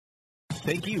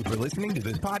Thank you for listening to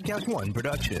this Podcast One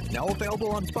production. Now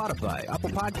available on Spotify, Apple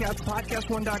Podcasts,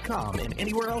 PodcastOne.com, and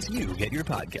anywhere else you get your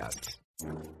podcasts.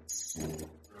 I'm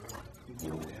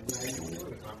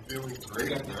feeling great.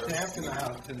 We got the staff in the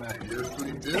house tonight. Yes,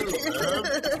 we do,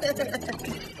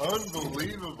 man.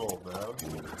 Unbelievable, man.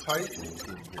 Titans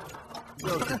in here. You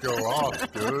have to go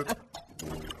off, dude.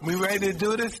 We ready to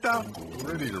do this stuff?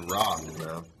 We're ready to rock,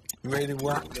 man. You ready to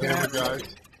rock, Camera champ? guys,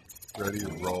 ready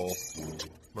to roll.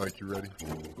 Mike, you ready?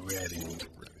 Ready.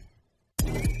 Ready.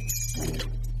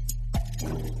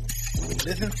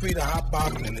 Listen free to Hot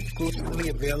Box and exclusively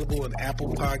available on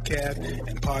Apple Podcasts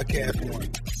and Podcast One.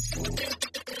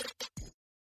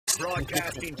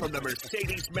 Broadcasting from the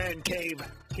Mercedes Man Cave,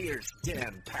 here's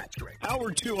Dan Patrick.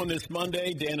 Hour 2 on this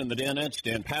Monday, Dan and the Danettes,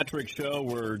 Dan Patrick Show.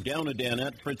 We're down to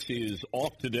Danette. Fritzy is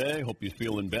off today. Hope he's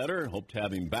feeling better. Hope to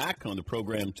have him back on the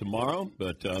program tomorrow.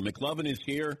 But McLovin is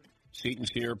here.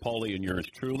 Seaton's here. Paulie and yours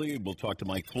truly. We'll talk to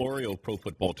Mike Florio, Pro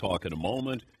Football Talk, in a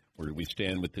moment. Where do we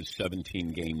stand with this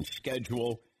 17-game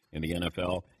schedule in the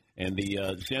NFL? And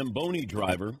the Zamboni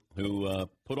driver who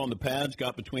put on the pads,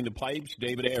 got between the pipes,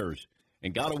 David Ayres,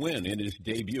 and got a win in his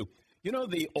debut. You know,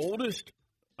 the oldest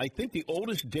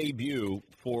debut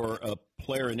for a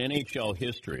player in NHL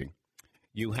history,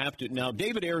 you have to – now,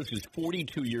 David Ayres is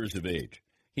 42 years of age.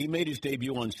 He made his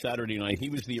debut on Saturday night. He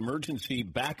was the emergency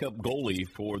backup goalie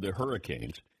for the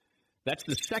Hurricanes. That's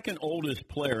the second oldest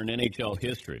player in NHL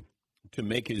history to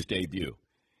make his debut.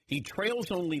 He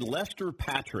trails only Lester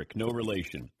Patrick, no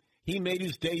relation. He made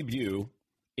his debut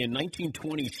in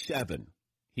 1927.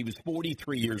 He was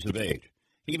 43 years of age.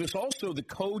 He was also the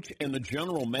coach and the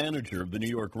general manager of the New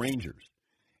York Rangers.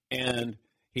 And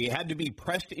he had to be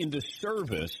pressed into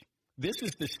service. This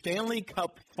is the Stanley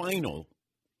Cup final.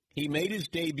 He made his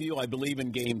debut, I believe,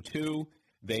 in Game 2.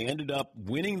 They ended up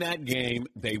winning that game.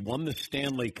 They won the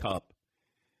Stanley Cup.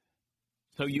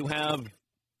 So you have,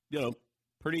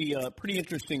 pretty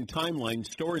interesting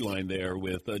storyline there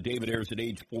with David Ayres at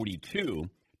age 42,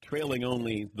 trailing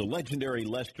only the legendary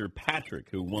Lester Patrick,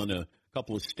 who won a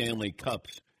couple of Stanley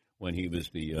Cups when he was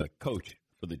the coach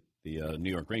for the New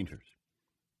York Rangers.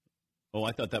 Oh,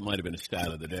 I thought that might have been a stat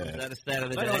of the day. Is that a stat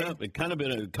of the day? I don't know. It kind of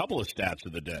been a couple of stats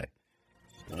of the day.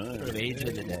 Age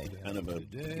of the day. Kind of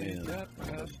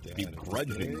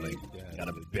begrudgingly. Got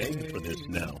to beg for this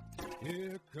now.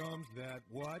 Here comes that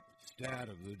what stat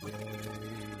of the day.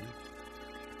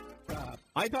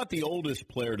 I thought the oldest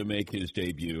player to make his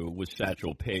debut was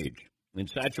Satchel Paige. And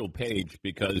Satchel Paige,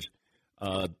 because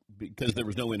there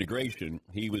was no integration,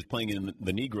 he was playing in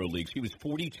the Negro Leagues. He was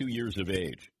 42 years of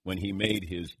age when he made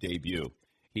his debut.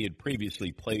 He had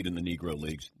previously played in the Negro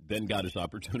Leagues, then got his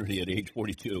opportunity at age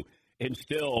 42, and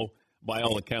still, by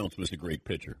all accounts, was a great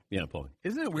pitcher. Yeah, Paul.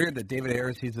 Isn't it weird that David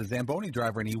Ayres, he's a Zamboni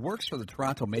driver, and he works for the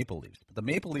Toronto Maple Leafs. But the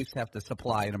Maple Leafs have to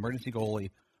supply an emergency goalie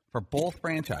for both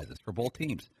franchises, for both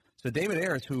teams. So David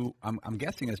Ayres, who I'm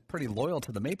guessing is pretty loyal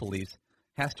to the Maple Leafs,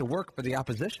 has to work for the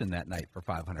opposition that night for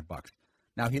 $500.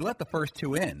 Now, he let the first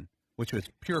two in, which was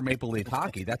pure Maple Leaf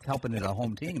hockey. That's helping it a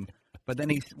home team. But then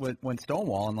he went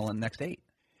stonewall in the next 8.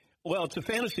 Well, it's a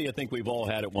fantasy I think we've all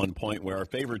had at one point where our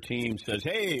favorite team says,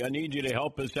 hey, I need you to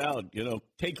help us out,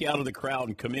 take you out of the crowd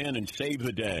and come in and save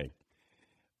the day.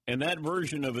 And that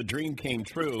version of a dream came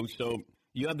true. So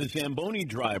you have the Zamboni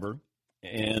driver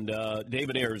and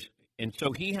David Ayres, and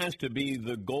so he has to be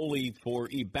the goalie for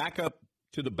backup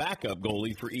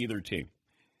goalie for either team.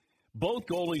 Both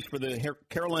goalies for the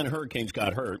Carolina Hurricanes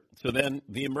got hurt, so then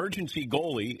the emergency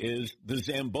goalie is the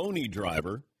Zamboni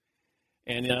driver,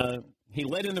 and he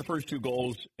led in the first 2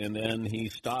 goals, and then he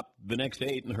stopped the next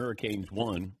 8, and the Hurricanes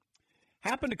won.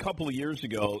 Happened a couple of years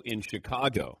ago in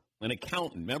Chicago. An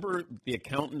accountant, remember the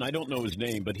accountant? I don't know his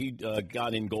name, but he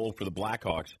got in goal for the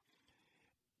Blackhawks.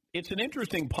 It's an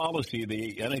interesting policy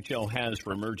the NHL has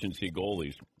for emergency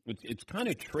goalies. It's kind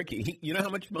of tricky. You know how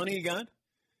much money he got?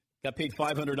 Got paid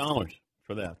 $500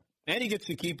 for that. And he gets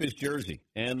to keep his jersey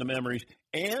and the memories.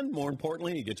 And, more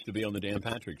importantly, he gets to be on the Dan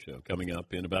Patrick Show coming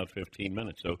up in about 15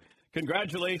 minutes. So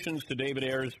congratulations to David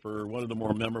Ayres for one of the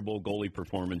more memorable goalie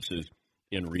performances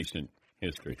in recent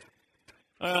history.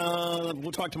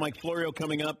 We'll talk to Mike Florio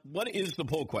coming up. What is the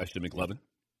poll question, McLovin?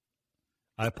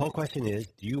 Poll question is,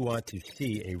 do you want to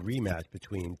see a rematch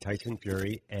between Tyson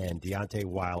Fury and Deontay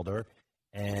Wilder?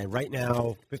 And right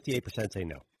now, 58% say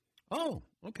no. Oh,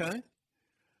 okay.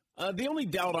 The only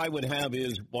doubt I would have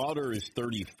is Wilder is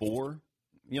 34.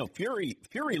 Fury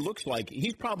looks like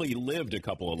he's probably lived a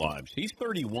couple of lives. He's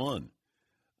 31.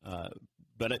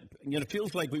 But it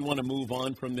feels like we want to move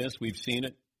on from this. We've seen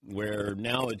it where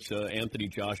now it's Anthony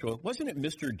Joshua. Wasn't it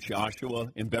Mr.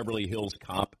 Joshua in Beverly Hills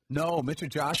Cop? No, Mr.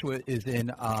 Joshua is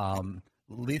in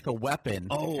Lethal Weapon,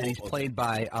 and he's played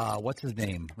by, what's his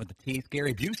name with the teeth?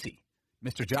 Gary Busey,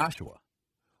 Mr. Joshua.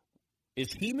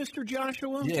 Is he Mr.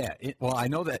 Joshua? Yeah. Well, I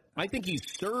know that. I think he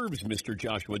serves Mr.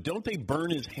 Joshua. Don't they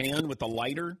burn his hand with a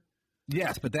lighter?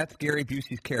 Yes, but that's Gary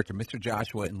Busey's character, Mr.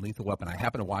 Joshua in Lethal Weapon. I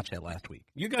happened to watch that last week.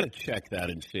 You got to check that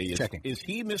and see. Checking. Is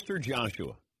he Mr.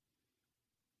 Joshua?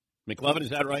 McLovin, is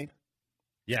that right?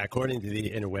 Yeah, according to the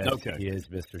interwebs, he is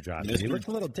Mr. Joshua. He looks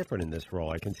a little different in this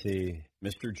role. I can see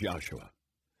Mr. Joshua.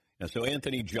 Yeah, so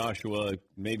Anthony Joshua,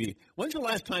 maybe. When's the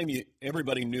last time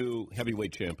everybody knew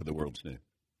heavyweight champ of the world's name?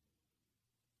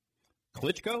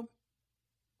 Klitschko?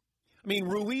 I mean,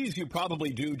 Ruiz you probably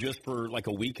do just for like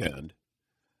a weekend.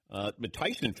 But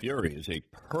Tyson Fury is a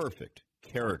perfect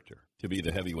character to be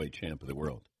the heavyweight champ of the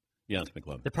world. Yes,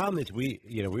 McLovin. The problem is we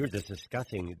were just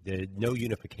discussing the no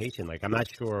unification. Like, I'm not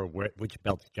sure which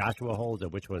belts Joshua holds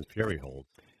and which ones Fury holds.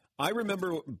 I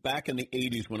remember back in the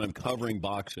 80s when I'm covering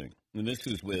boxing, and this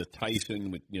is with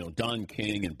Tyson, with Don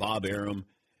King and Bob Arum,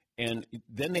 and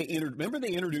then they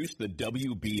introduced the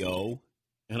WBO,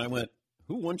 and I went,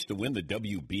 who wants to win the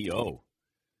WBO?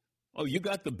 Oh, you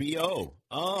got the BO.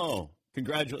 Oh,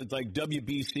 congratulations. Like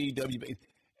WBC, WB.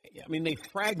 I mean, they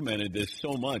fragmented this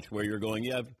so much where you're going,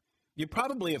 you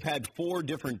probably have had 4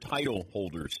 different title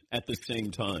holders at the same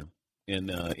time in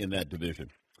that division.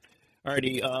 All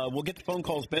righty, we'll get the phone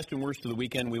calls best and worst of the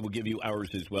weekend. We will give you ours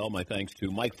as well. My thanks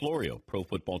to Mike Florio, Pro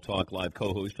Football Talk live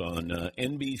co-host on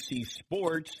NBC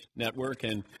Sports Network,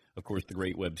 and, of course, the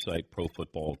great website,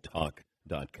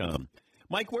 profootballtalk.com.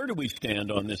 Mike, where do we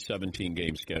stand on this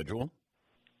 17-game schedule?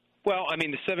 Well, I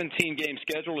mean, the 17-game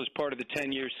schedule is part of the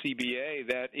 10-year CBA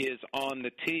that is on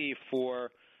the tee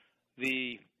for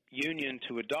the union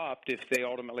to adopt if they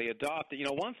ultimately adopt it.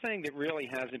 One thing that really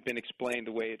hasn't been explained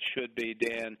the way it should be,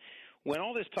 Dan, when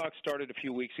all this talk started a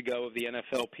few weeks ago of the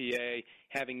NFLPA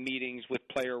having meetings with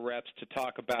player reps to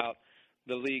talk about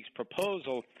the league's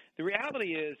proposal, the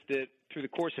reality is that through the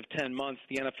course of 10 months,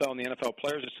 the NFL and the NFL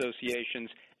Players Association's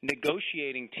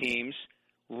negotiating teams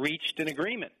reached an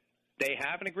agreement. They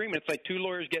have an agreement. It's like 2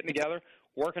 lawyers getting together,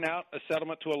 working out a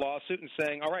settlement to a lawsuit and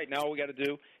saying, all right, now all we got to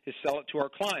do is sell it to our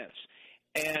clients.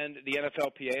 And the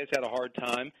NFLPA has had a hard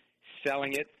time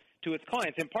selling it to its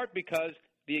clients, in part because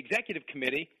the executive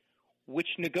committee, which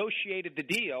negotiated the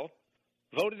deal,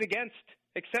 voted against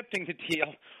accepting the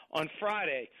deal on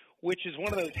Friday, which is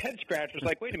one of those head-scratchers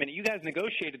like, wait a minute, you guys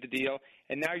negotiated the deal,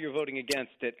 and now you're voting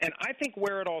against it. And I think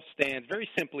where it all stands, very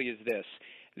simply, is this.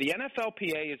 The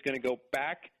NFLPA is going to go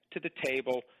back to the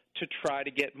table to try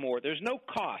to get more. There's no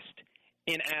cost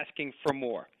in asking for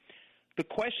more. The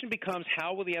question becomes,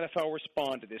 how will the NFL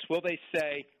respond to this? Will they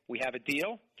say, we have a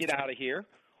deal, get out of here?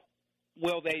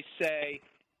 Will they say,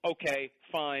 okay,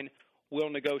 fine, we'll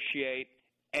negotiate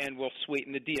and we'll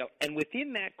sweeten the deal? And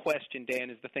within that question, Dan,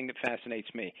 is the thing that fascinates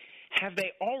me. Have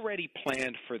they already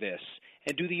planned for this?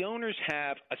 And do the owners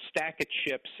have a stack of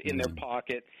chips in their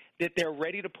pocket that they're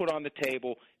ready to put on the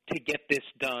table to get this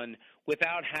done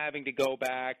without having to go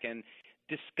back and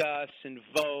discuss and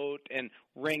vote and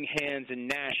wring hands and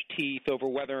gnash teeth over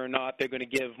whether or not they're going to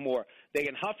give more? They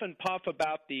can huff and puff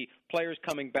about the players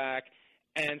coming back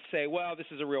and say, well, this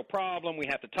is a real problem, we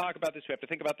have to talk about this, we have to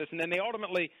think about this, and then they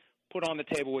ultimately put on the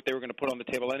table what they were going to put on the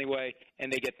table anyway,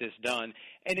 and they get this done.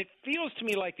 And it feels to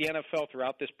me like the NFL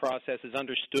throughout this process has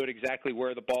understood exactly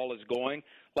where the ball is going.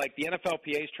 Like the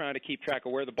NFLPA is trying to keep track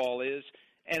of where the ball is.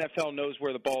 NFL knows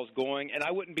where the ball is going, and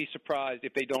I wouldn't be surprised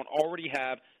if they don't already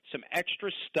have some extra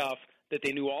stuff that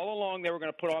they knew all along they were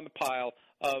going to put on the pile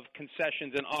of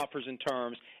concessions and offers and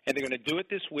terms, and they're going to do it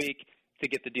this week to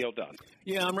get the deal done.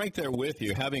 Yeah, I'm right there with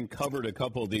you. Having covered a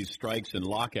couple of these strikes and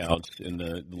lockouts in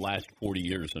the last 40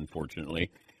 years,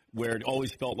 unfortunately, where it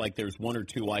always felt like there's 1 or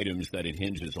 2 items that it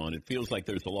hinges on. It feels like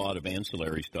there's a lot of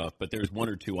ancillary stuff, but there's 1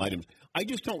 or 2 items. I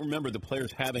just don't remember the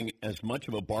players having as much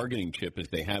of a bargaining chip as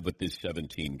they have with this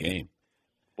 17 game.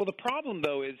 Well, the problem,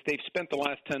 though, is they've spent the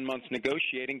last 10 months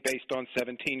negotiating based on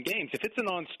 17 games. If it's a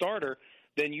non-starter,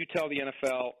 then you tell the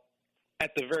NFL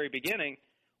at the very beginning,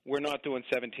 we're not doing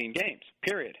 17 games,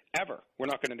 period, ever. We're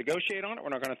not going to negotiate on it. We're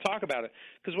not going to talk about it.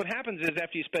 Because what happens is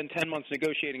after you spend 10 months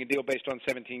negotiating a deal based on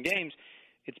 17 games,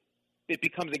 it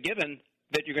becomes a given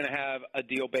that you're going to have a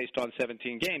deal based on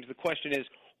 17 games. The question is,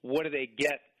 what do they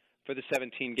get for the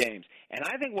 17 games? And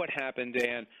I think what happened,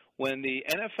 Dan, when the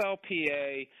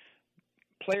NFLPA,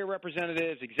 player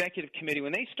representatives, executive committee,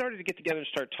 when they started to get together and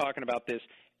start talking about this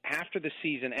after the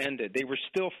season ended, they were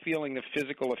still feeling the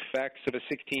physical effects of a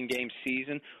 16-game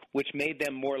season, which made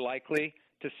them more likely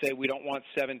to say we don't want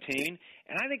 17.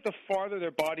 And I think the farther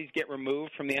their bodies get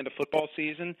removed from the end of football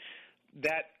season,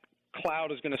 that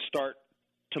cloud is going to start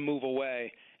to move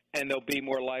away, and they'll be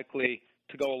more likely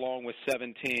to go along with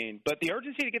 17. But the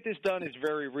urgency to get this done is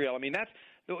very real. I mean, that's,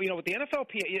 with the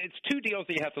NFLPA, it's two deals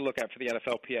that you have to look at for the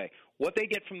NFLPA. What they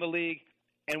get from the league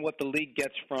and what the league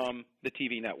gets from the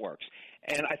TV networks.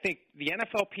 And I think the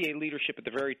NFLPA leadership at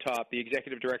the very top, the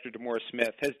executive director, DeMaurice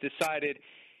Smith, has decided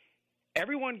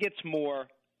everyone gets more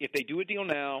if they do a deal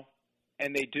now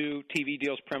and they do TV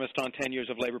deals premised on 10 years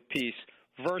of labor peace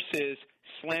versus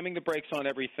slamming the brakes on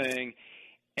everything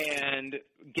and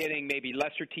getting maybe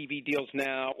lesser TV deals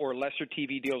now or lesser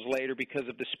TV deals later because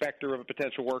of the specter of a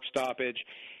potential work stoppage.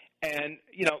 And,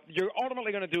 you're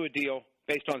ultimately going to do a deal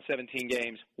based on 17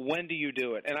 games. When do you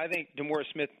do it? And I think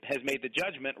DeMaurice Smith has made the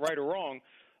judgment, right or wrong,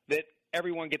 that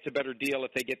everyone gets a better deal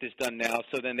if they get this done now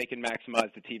so then they can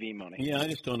maximize the TV money. Yeah, I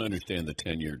just don't understand the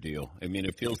 10-year deal. I mean,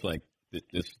 it feels like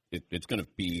it's going to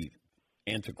be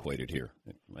antiquated here,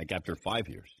 like after 5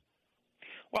 years.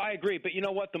 Well, I agree. But you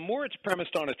know what? The more it's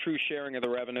premised on a true sharing of the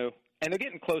revenue, and they're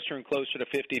getting closer and closer to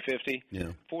 50-50. Yeah.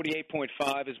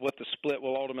 48.5 is what the split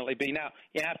will ultimately be. Now,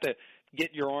 you have to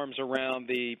get your arms around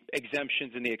the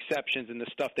exemptions and the exceptions and the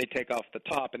stuff they take off the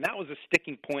top. And that was a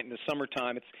sticking point in the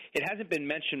summertime. It hasn't been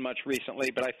mentioned much recently,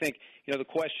 but I think, the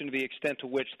question of the extent to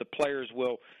which the players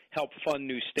will help fund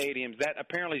new stadiums, that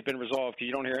apparently has been resolved because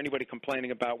you don't hear anybody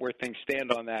complaining about where things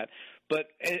stand on that. But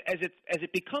as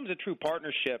it becomes a true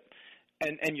partnership,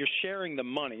 and you're sharing the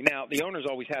money. Now, the owners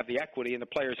always have the equity, and the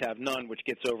players have none, which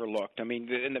gets overlooked. I mean,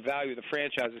 and the value of the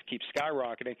franchises keeps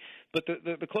skyrocketing. But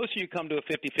the closer you come to a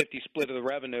 50-50 split of the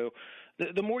revenue,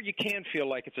 the more you can feel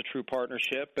like it's a true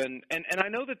partnership. And I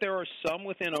know that there are some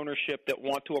within ownership that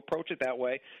want to approach it that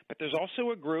way, but there's also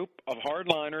a group of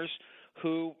hardliners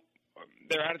who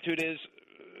their attitude is,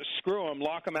 screw them,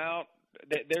 lock them out.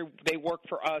 They work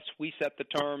for us. We set the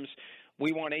terms.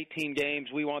 We want 18 games.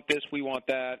 We want this. We want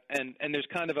that. And there's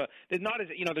kind of there's not as,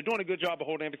 they're doing a good job of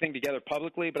holding everything together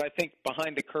publicly, but I think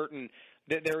behind the curtain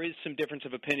there is some difference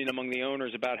of opinion among the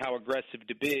owners about how aggressive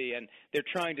to be, and they're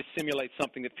trying to simulate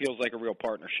something that feels like a real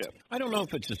partnership. I don't know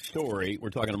if it's a story. We're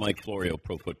talking to Mike Florio,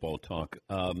 Pro Football Talk.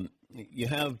 You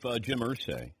have Jim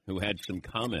Irsay, who had some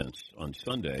comments on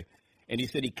Sunday, and he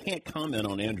said he can't comment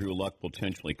on Andrew Luck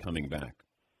potentially coming back.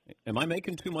 Am I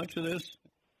making too much of this?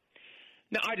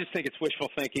 No, I just think it's wishful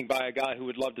thinking by a guy who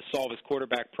would love to solve his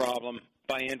quarterback problem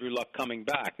by Andrew Luck coming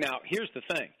back. Now, here's the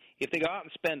thing. If they go out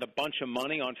and spend a bunch of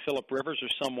money on Phillip Rivers or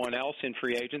someone else in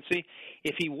free agency,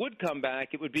 if he would come back,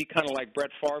 it would be kind of like Brett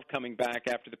Favre coming back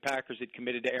after the Packers had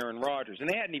committed to Aaron Rodgers. And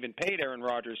they hadn't even paid Aaron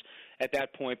Rodgers at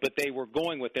that point, but they were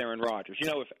going with Aaron Rodgers.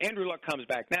 If Andrew Luck comes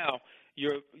back now,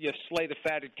 you slay the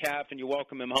fatted calf and you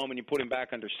welcome him home and you put him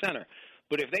back under center.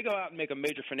 But if they go out and make a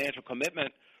major financial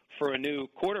commitment for a new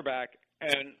quarterback,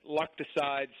 and Luck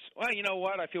decides, well, you know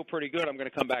what, I feel pretty good, I'm going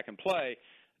to come back and play,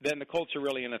 then the Colts are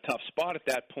really in a tough spot at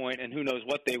that point, and who knows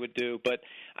what they would do. But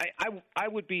I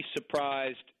would be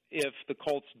surprised if the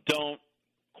Colts don't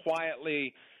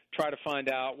quietly try to find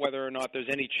out whether or not there's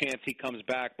any chance he comes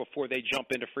back before they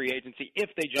jump into free agency, if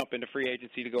they jump into free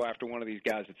agency to go after one of these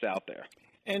guys that's out there.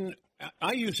 And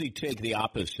I usually take the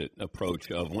opposite approach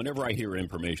of whenever I hear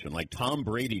information, like Tom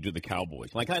Brady to the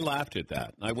Cowboys. Like, I laughed at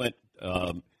that. I went,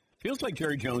 feels like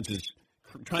Jerry Jones is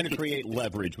trying to create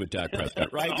leverage with Dak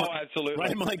Prescott, right? Oh, absolutely.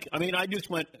 Right, Mike? I mean, I just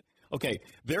went, okay,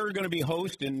 there are going to be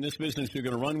hosts in this business who are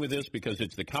going to run with this because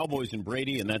it's the Cowboys and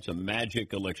Brady, and that's a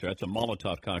magic elixir. That's a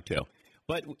Molotov cocktail.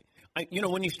 But,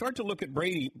 when you start to look at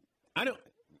Brady,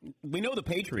 we know the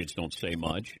Patriots don't say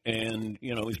much, and,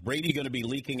 is Brady going to be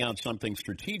leaking out something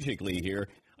strategically here?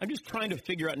 I'm just trying to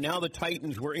figure out, now the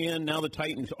Titans were in, now the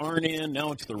Titans aren't in,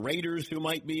 now it's the Raiders who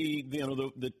might be,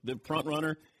 the front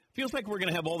runner. Feels like we're going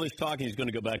to have all this talk and he's going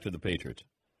to go back to the Patriots.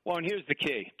 Well, and here's the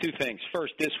key. Two things.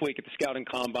 First, this week at the Scouting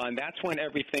Combine, that's when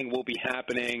everything will be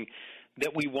happening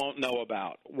that we won't know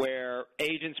about, where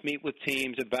agents meet with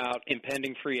teams about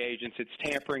impending free agents. It's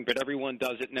tampering, but everyone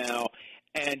does it now,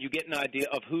 and you get an idea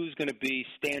of who's going to be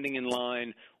standing in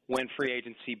line when free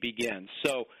agency begins.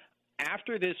 So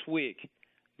after this week,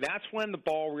 that's when the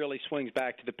ball really swings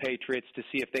back to the Patriots to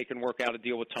see if they can work out a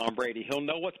deal with Tom Brady. He'll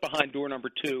know what's behind door number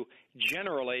 2.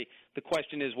 Generally, the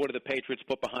question is, what do the Patriots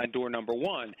put behind door number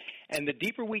 1? And the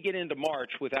deeper we get into March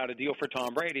without a deal for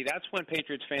Tom Brady, that's when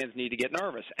Patriots fans need to get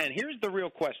nervous. And here's the real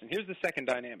question. Here's the second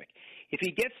dynamic. If he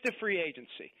gets to free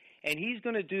agency and he's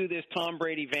going to do this Tom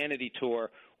Brady vanity tour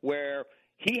where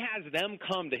he has them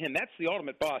come to him. That's the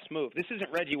ultimate boss move. This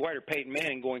isn't Reggie White or Peyton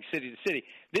Manning going city to city.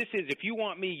 This is, if you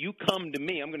want me, you come to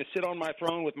me. I'm going to sit on my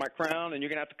throne with my crown, and you're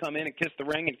going to have to come in and kiss the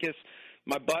ring and kiss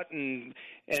my butt, and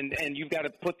you've got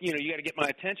to you got to get my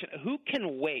attention. Who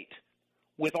can wait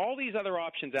with all these other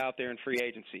options out there in free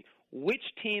agency? Which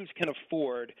teams can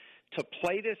afford to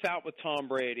play this out with Tom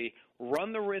Brady,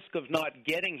 run the risk of not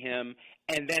getting him,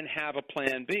 and then have a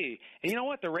plan B. And you know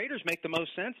what? The Raiders make the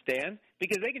most sense, Dan,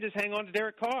 because they can just hang on to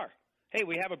Derek Carr. Hey,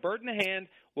 we have a bird in the hand.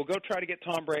 We'll go try to get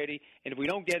Tom Brady, and if we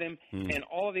don't get him and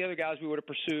all of the other guys we would have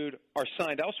pursued are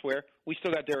signed elsewhere, we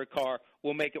still got Derek Carr.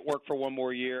 We'll make it work for one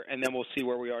more year, and then we'll see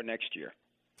where we are next year.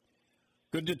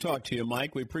 Good to talk to you,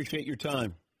 Mike. We appreciate your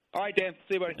time. All right, Dan.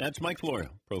 See you, buddy. That's Mike Florio,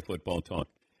 Pro Football Talk.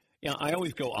 Yeah, I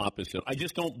always go opposite. I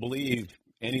just don't believe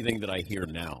anything that I hear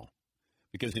now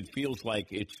because it feels like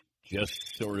it's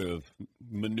just sort of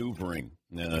maneuvering,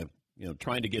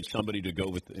 trying to get somebody to go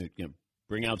with,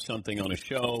 bring out something on a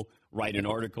show, write an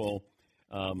article.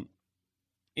 I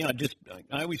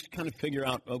always kind of figure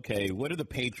out, okay, what are the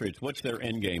Patriots? What's their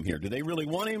end game here? Do they really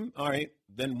want him? All right,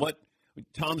 then what?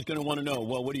 Tom's going to want to know,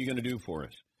 well, what are you going to do for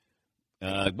us?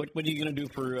 What are you going to do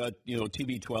for,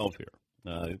 TB12 here?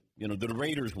 Do the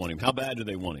Raiders want him? How bad do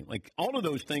they want him? Like, all of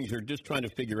those things are just trying to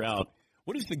figure out,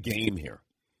 what is the game here?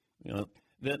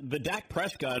 The Dak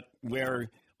Prescott,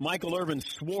 where Michael Irvin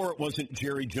swore it wasn't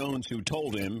Jerry Jones who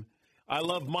told him, I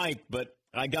love Mike, but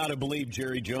I got to believe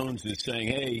Jerry Jones is saying,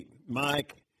 hey,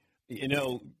 Mike, it'd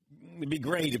be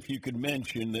great if you could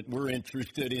mention that we're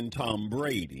interested in Tom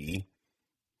Brady,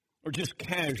 or just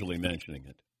casually mentioning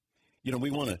it. We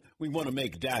want to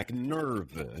make Dak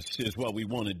nervous is what we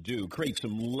want to do, create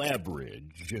some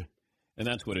leverage, and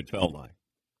that's what it felt like.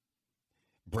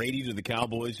 Brady to the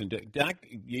Cowboys, and Dak,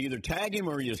 you either tag him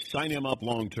or you sign him up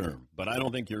long term. But I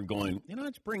don't think you're going,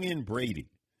 let's bring in Brady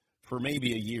for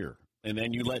maybe a year, and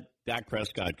then you let Dak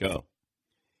Prescott go.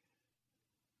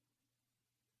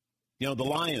 The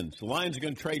Lions are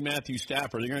going to trade Matthew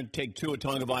Stafford. They're going to take Tua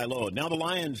Tagovailoa. Now the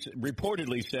Lions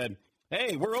reportedly said,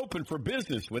 hey, we're open for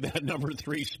business with that number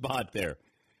 3 spot there.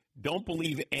 Don't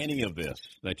believe any of this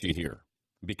that you hear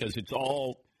because it's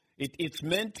all it's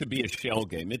meant to be a shell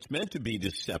game. It's meant to be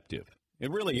deceptive. It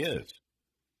really is.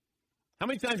 How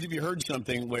many times have you heard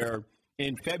something where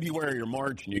in February or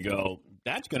March and you go,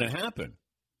 that's going to happen?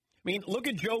 I mean, look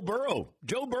at Joe Burrow.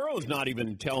 Joe Burrow's not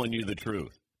even telling you the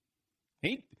truth.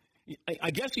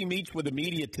 I guess he meets with the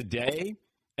media today,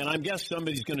 and I guess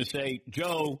somebody's going to say,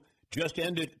 Joe, just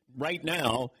end it right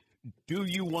now. Do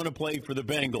you want to play for the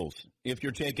Bengals if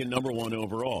you're taking number 1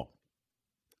 overall?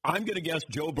 I'm going to guess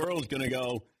Joe Burrow's going to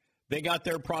go, they got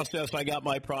their process, I got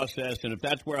my process, and if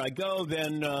that's where I go,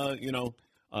 then,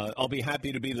 I'll be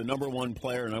happy to be the number 1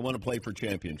 player, and I want to play for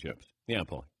championships. Yeah,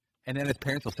 Paul. And then his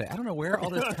parents will say, I don't know where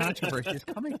all this controversy is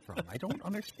coming from. I don't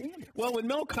understand it. Well, when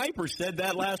Mel Kiper said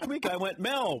that last week, I went,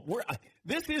 Mel,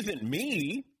 this isn't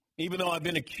me, even though I've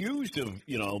been accused of,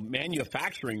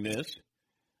 manufacturing this.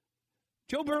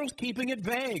 Joe Burrow's keeping it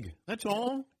vague. That's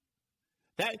all.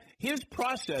 That his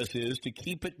process is to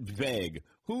keep it vague.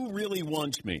 Who really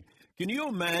wants me? Can you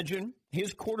imagine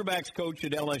his quarterback's coach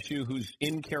at LSU, who's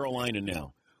in Carolina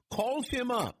now, calls him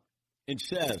up and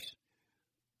says,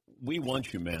 we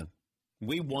want you, man.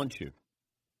 We want you.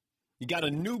 You got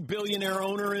a new billionaire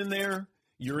owner in there.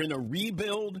 You're in a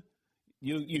rebuild.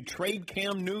 You trade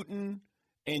Cam Newton,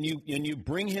 and you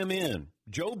bring him in.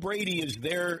 Joe Brady is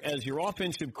there as your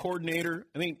offensive coordinator.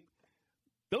 I mean,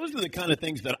 those are the kind of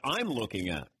things that I'm looking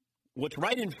at. What's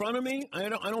right in front of me, I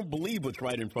don't believe what's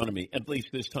right in front of me, at least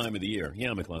this time of the year. Yeah,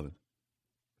 McLevin.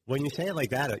 When you say it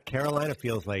like that, Carolina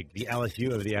feels like the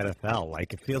LSU of the NFL.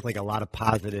 Like, it feels like a lot of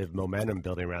positive momentum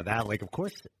building around that. Like, of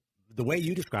course, the way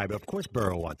you describe it, of course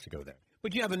Burrow wants to go there.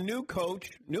 But you have a new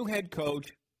coach, new head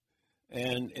coach,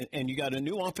 and you got a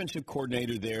new offensive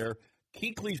coordinator there.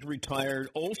 Kuechly's retired.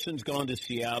 Olsen's gone to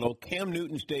Seattle. Cam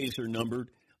Newton's days are numbered.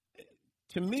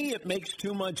 To me, it makes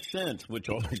too much sense, which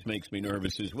always makes me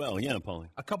nervous as well. Yeah, Paulie.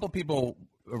 A couple people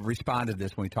responded to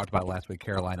this when we talked about it last week,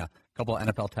 Carolina, a couple of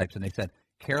NFL types, and they said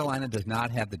Carolina does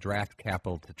not have the draft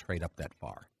capital to trade up that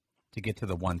far to get to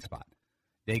the 1 spot.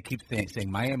 They keep saying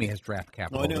Miami has draft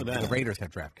capital. Oh, I know that. The Raiders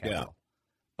have draft capital. Yeah.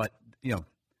 But,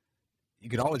 you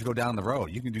could always go down the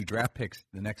road. You can do draft picks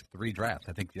the next 3 drafts.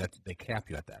 I think they cap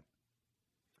you at that.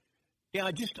 Yeah,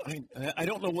 I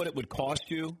don't know what it would cost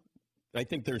you. I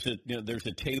think there's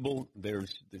a table.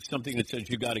 There's something that says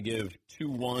you got to give 2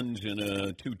 1s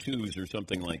and 2 2s or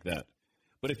something like that.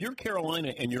 But if you're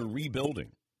Carolina and you're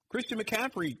rebuilding, Christian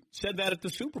McCaffrey said that at the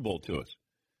Super Bowl to us.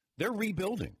 They're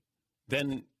rebuilding.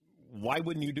 Then why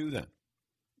wouldn't you do that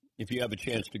if you have a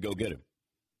chance to go get him?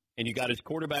 And you got his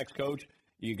quarterback's coach.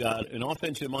 You got an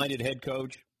offensive-minded head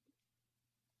coach.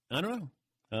 I don't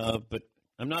know. But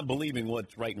I'm not believing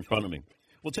what's right in front of me.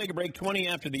 We'll take a break 20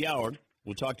 after the hour.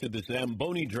 We'll talk to the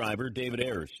Zamboni driver, David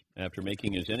Ayres, after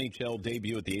making his NHL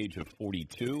debut at the age of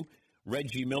 42.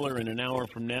 Reggie Miller in an hour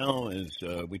from now as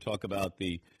we talk about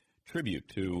the tribute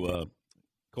to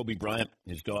Kobe Bryant,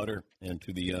 his daughter, and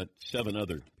to the 7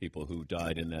 other people who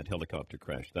died in that helicopter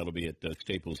crash. That'll be at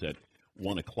Staples at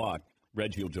 1 o'clock.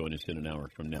 Reggie will join us in an hour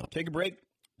from now. Take a break.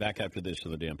 Back after this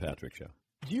on the Dan Patrick Show.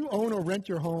 Do you own or rent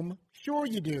your home? Sure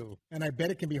you do, and I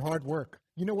bet it can be hard work.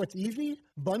 You know what's easy?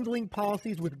 Bundling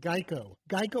policies with Geico.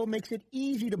 Geico makes it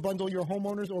easy to bundle your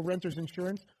homeowners or renters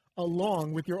insurance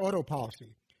along with your auto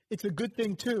policy. It's a good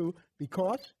thing, too,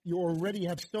 because you already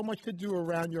have so much to do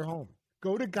around your home.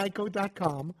 Go to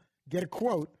geico.com, get a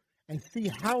quote, and see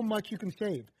how much you can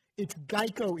save. It's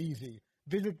Geico easy.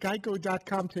 Visit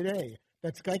geico.com today.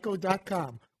 That's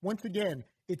geico.com. Once again,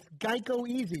 it's Geico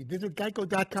easy. Visit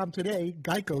geico.com today,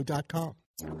 geico.com.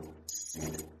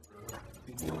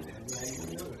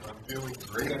 I'm feeling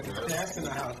great, man. Cats in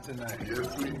the house tonight.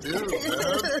 Yes, we do,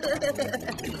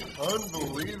 man.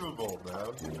 Unbelievable,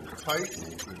 man.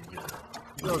 Titans in here.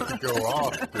 You know to go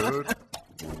off, dude.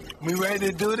 We ready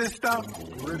to do this stuff?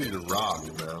 We're ready to rock,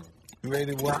 man. You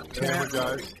ready to rock, Camera champ?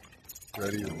 guys,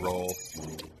 ready to roll.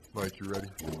 Mike, you ready?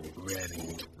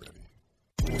 Ready. Ready.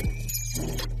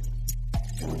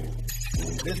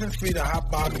 Listen free to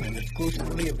Hot Box and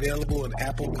exclusively available on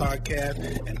Apple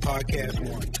Podcasts and Podcast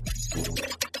One.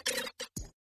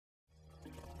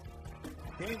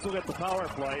 Canes will get the power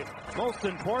play. Most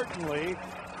importantly,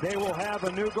 they will have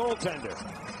a new goaltender.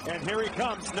 And here he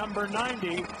comes, number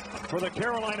 90 for the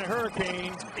Carolina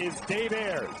Hurricanes is Dave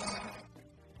Ayres.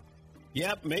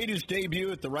 Yep, made his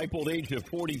debut at the ripe old age of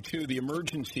 42, the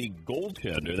emergency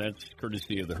goaltender. That's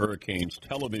courtesy of the Hurricanes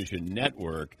television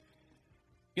network.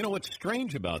 You know, what's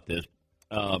strange about this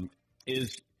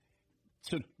is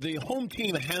so the home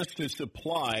team has to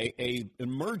supply a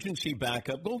emergency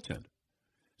backup goaltender.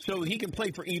 So he can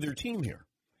play for either team here.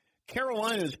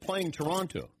 Carolina is playing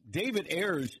Toronto. David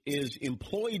Ayres is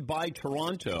employed by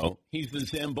Toronto. He's the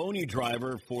Zamboni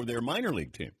driver for their minor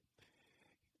league team.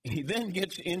 He then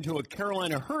gets into a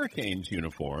Carolina Hurricanes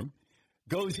uniform,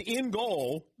 goes in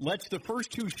goal, lets the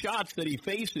first 2 shots that he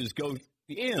faces go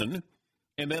in,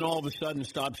 and then all of a sudden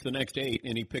stops the next 8,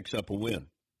 and he picks up a win.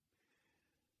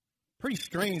 Pretty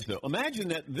strange, though. Imagine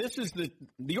that this is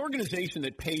the organization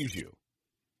that pays you,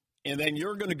 and then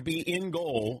you're going to be in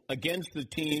goal against the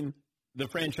team, the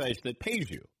franchise that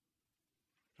pays you.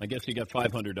 I guess he got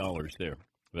 $500 there.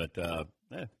 But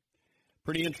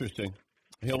pretty interesting.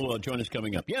 He'll join us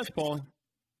coming up. Yes, Paul?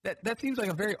 That seems like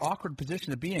a very awkward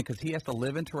position to be in because he has to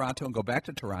live in Toronto and go back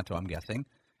to Toronto, I'm guessing.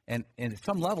 And at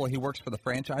some level, he works for the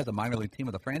franchise, a minor league team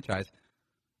of the franchise.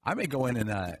 I may go in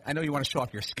and I know you want to show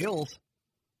off your skills.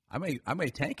 I may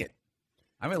tank it.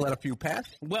 I may let a few pass.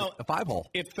 Well, a 5-hole.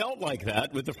 It felt like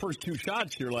that with the first 2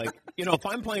 shots. You're like, if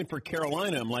I'm playing for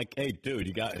Carolina, I'm like, hey, dude,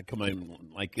 you got to come in,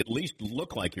 like at least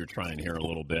look like you're trying here a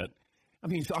little bit. I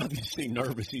mean, he's obviously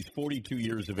nervous. He's 42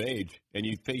 years of age, and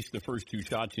you face the first 2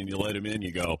 shots and you let him in.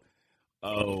 You go,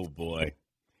 oh boy,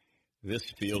 this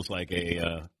feels like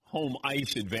a home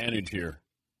ice advantage here.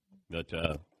 But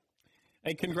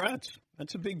hey, congrats!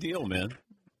 That's a big deal, man.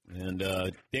 And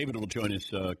David will join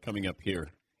us coming up here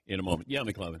in a moment. Yeah,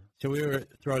 McLevin. So we were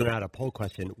throwing out a poll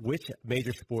question. Which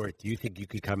major sport do you think you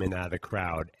could come in out of the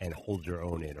crowd and hold your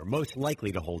own in, or most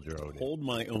likely to hold your own in? Hold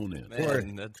my own in.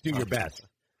 Man, or do your best.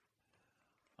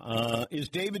 Is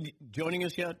David joining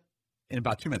us yet? In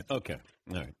about 2 minutes. Okay.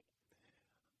 All right.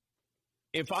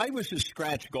 If I was a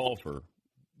scratch golfer,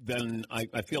 then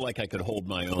I feel like I could hold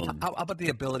my own. How about the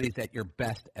abilities at your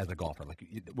best as a golfer? Like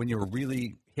when you're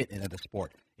really hitting at the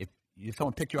sport. If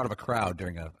someone picked you out of a crowd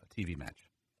during a TV match.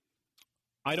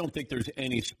 I don't think there's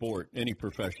any sport, any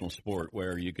professional sport,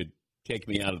 where you could take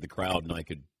me out of the crowd and I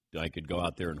could go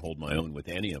out there and hold my own with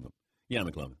any of them. Yeah,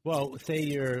 McLevin. Well, say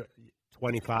you're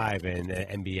 25 in the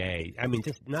NBA. I mean,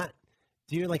 just not.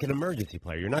 You're like an emergency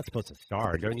player. You're not supposed to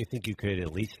start. Don't you think you could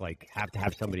at least have to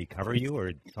have somebody cover you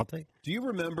or something? Do you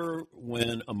remember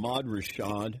when Ahmad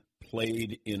Rashad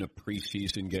played in a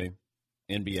preseason game,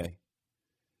 NBA?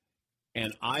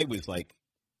 And I was like,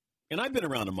 and I've been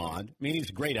around Ahmad. I mean, he's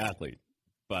a great athlete,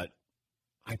 but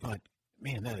I thought,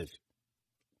 man,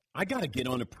 I got to get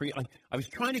on I was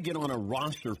trying to get on a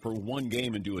roster for one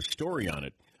game and do a story on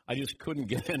it. I just couldn't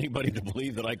get anybody to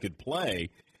believe that I could play.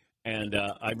 And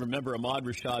I remember Ahmad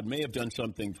Rashad may have done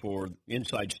something for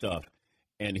inside stuff,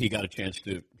 and he got a chance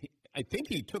to I think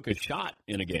he took a shot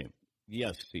in a game.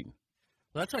 Yes, Seton.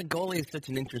 Well, that's why goalie is such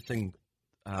an interesting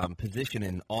position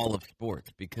in all of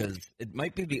sports, because it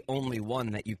might be the only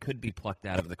one that you could be plucked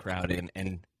out of the crowd in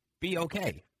and be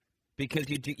okay. Because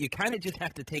you kind of just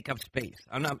have to take up space.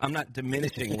 I'm not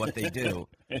diminishing what they do,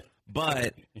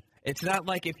 but it's not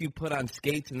like if you put on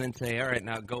skates and then say, all right,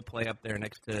 now go play up there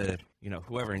next to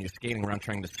whoever, and you're skating around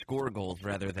trying to score goals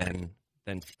rather than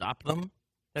stop them.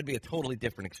 That'd be a totally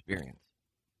different experience.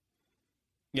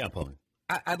 Yeah, Paul.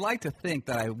 I'd like to think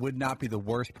that I would not be the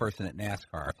worst person at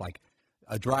NASCAR. If, like,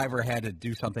 a driver had to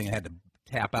do something and had to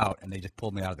tap out, and they just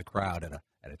pulled me out of the crowd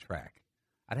at a track.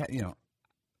 I'd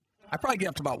probably get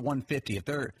up to about 150 if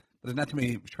there's not too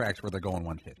many tracks where they're going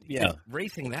 150. Yeah.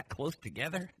 Racing that close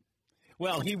together?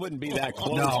 Well, he wouldn't be that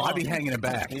close. No, I'd be hanging it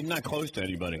back. He's not close to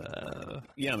anybody.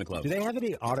 Yeah, McLeod. Do they have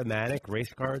any automatic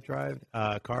race car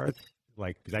cars?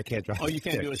 Like, because I can't drive. Oh, you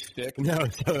can't do a stick? No,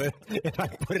 so if I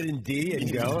put it in D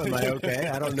and go, am I okay?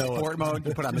 I don't know. Sport mode.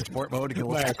 You put on the sport mode.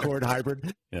 My Accord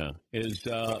hybrid. Yeah.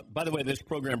 By the way, this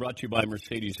program brought to you by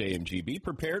Mercedes-AMG. Be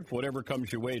prepared for whatever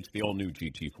comes your way. It's the all-new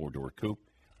GT 4-door coupe.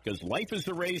 Because life is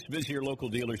a race. Visit your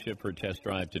local dealership for a test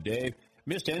drive today.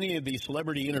 Missed any of the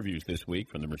celebrity interviews this week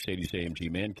from the Mercedes-AMG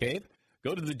Man Cave?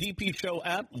 Go to the DP Show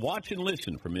app. Watch and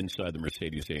listen from inside the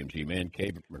Mercedes-AMG Man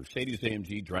Cave.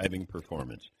 Mercedes-AMG driving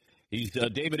performance. He's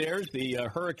David Ayres, the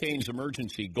Hurricanes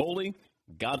emergency goalie.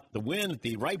 Got the win at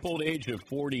the ripe old age of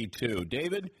 42.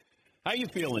 David, how you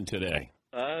feeling today?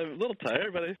 I'm a little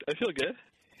tired, but I feel good.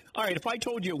 All right, if I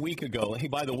told you a week ago, hey,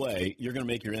 by the way, you're going to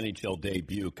make your NHL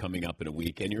debut coming up in a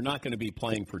week, and you're not going to be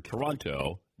playing for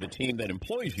Toronto, the team that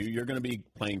employs you, you're going to be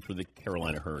playing for the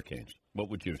Carolina Hurricanes, what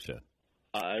would you have said?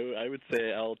 I would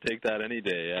say I'll take that any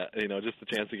day. Just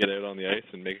a chance to get out on the ice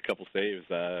and make a couple saves.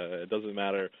 It doesn't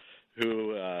matter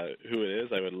who it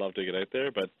is. I would love to get out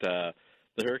there, but the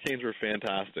Hurricanes were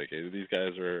fantastic. These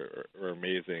guys were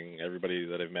amazing. Everybody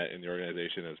that I've met in the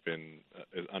organization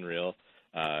is unreal,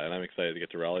 and I'm excited to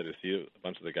get to Raleigh to see a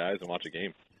bunch of the guys and watch a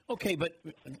game. Okay, but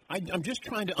I'm just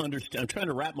trying to understand. I'm trying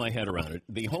to wrap my head around it.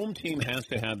 The home team has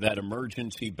to have that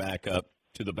emergency backup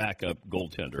to the backup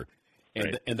goaltender,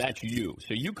 and that's you.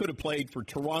 So you could have played for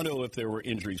Toronto if there were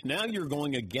injuries. Now you're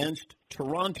going against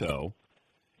Toronto,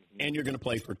 and you're going to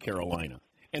play for Carolina.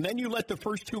 And then you let the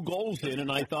first two goals in,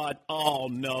 and I thought, oh,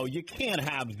 no, you can't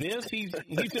have this. He's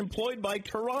employed by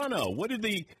Toronto.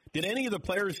 Did any of the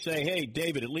players say, hey,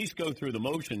 David, at least go through the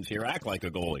motions here, act like a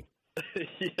goalie?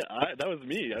 Yeah, that was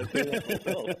me. I was saying that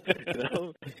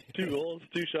myself. 2 goals,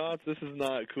 2 shots. This is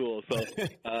not cool. So,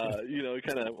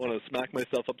 kind of want to smack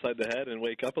myself upside the head and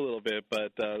wake up a little bit.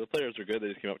 But the players were good. They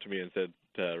just came up to me and said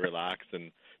to relax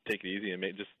and take it easy and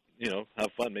have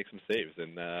fun, make some saves.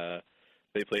 And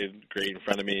they played great in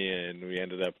front of me, and we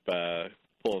ended up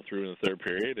pulling through in the third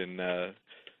period and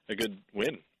a good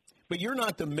win. But you're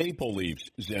not the Maple Leafs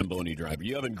Zamboni driver.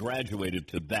 You haven't graduated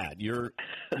to that. You're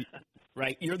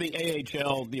right. You're the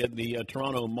AHL, the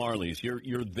Toronto Marlies.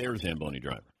 You're their Zamboni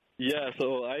driver. Yeah,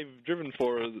 so I've driven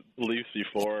for the Leafs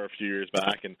before a few years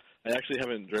back, and I actually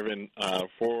haven't driven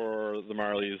for the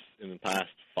Marlies in the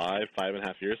past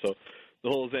 5.5 years. So the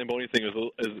whole Zamboni thing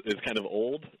is kind of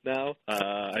old now.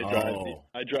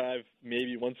 I drive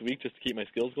maybe once a week just to keep my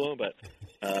skills going, but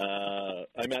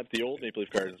I'm at the old Maple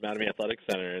Leaf Gardens, Mattamy Athletic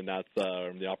Center, and that's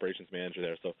I'm the operations manager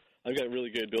there. So I've got really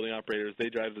good building operators. They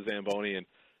drive the Zamboni, and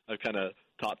I've kind of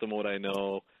taught them what I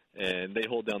know, and they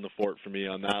hold down the fort for me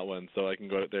on that one, so I can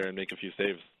go out there and make a few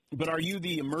saves. But are you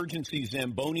the emergency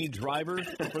Zamboni driver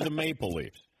for the Maple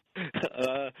Leafs?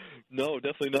 No,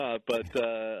 definitely not, but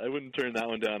I wouldn't turn that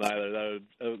one down either.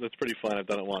 That's pretty fun. I've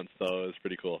done it once, so it's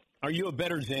pretty cool. Are you a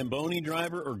better Zamboni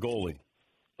driver or goalie?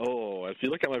 Oh, if you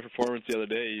look at my performance the other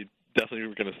day, you definitely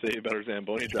were going to say better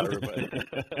Zamboni driver, but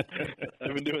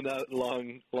I've been doing that a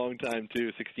long time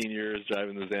too, 16 years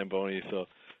driving the Zamboni, so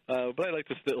but I like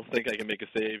to still think I can make a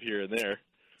save here and there.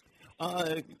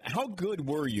 How good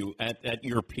were you at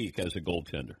your peak as a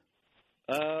goaltender?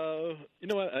 You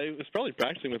know what? I was probably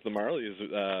practicing with the Marlies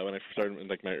when I started in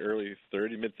like my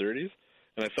mid-30s,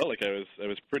 and I felt like I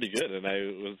was pretty good, and I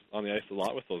was on the ice a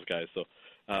lot with those guys. So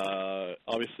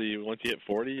obviously, once you hit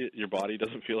 40, your body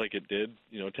doesn't feel like it did,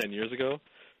 10 years ago.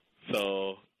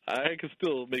 So I can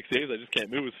still make saves. I just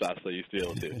can't move as fast as I used to be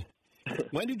able to.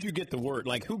 When did you get the word?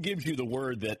 Like, who gives you the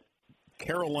word that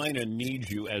Carolina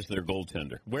needs you as their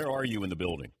goaltender? Where are you in the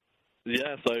building?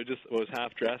 Yeah, so I just was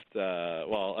half dressed. I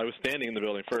was standing in the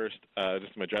building first,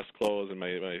 just in my dress clothes, and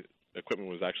my equipment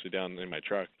was actually down in my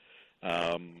truck.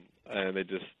 And they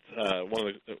just one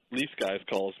of the Leafs guys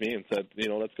calls me and said,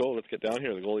 let's go, let's get down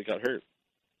here. The goalie got hurt,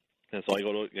 and so I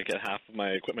go to get half of my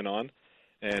equipment on,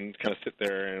 and kind of sit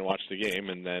there and watch the game.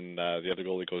 And then the other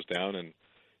goalie goes down, and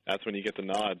that's when you get the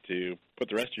nod to put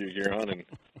the rest of your gear on and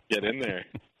get in there.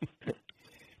 Do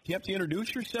you have to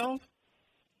introduce yourself?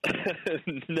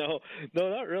 No,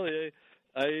 not really.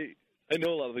 I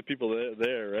know a lot of the people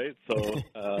there, right? So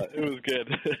it was good.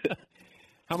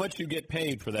 How much you get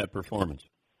paid for that performance?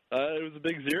 It was a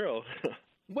big zero.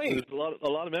 Wait, there's a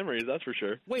lot of memories, that's for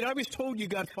sure. Wait, I was told you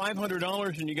got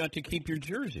 $500 and you got to keep your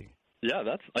jersey. Yeah,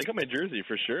 I got my jersey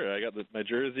for sure. I got my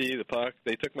jersey, the puck.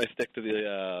 They took my stick to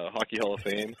the Hockey Hall of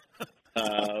Fame.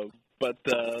 But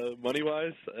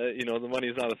money-wise, the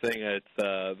money's not a thing. It's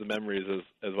the memories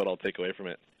is what I'll take away from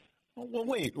it. Well,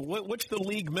 wait. What's the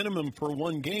league minimum for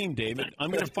one game, David? I'm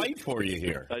going to fight for you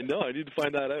here. I know. I need to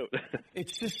find that out.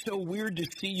 It's just so weird to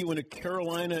see you in a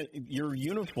Carolina, your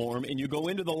uniform, and you go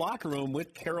into the locker room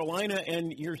with Carolina,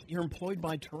 and you're employed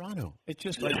by Toronto. It's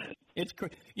just like it's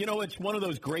one of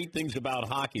those great things about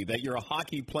hockey that you're a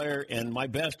hockey player, and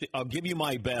I'll give you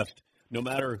my best, no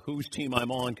matter whose team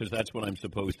I'm on, because that's what I'm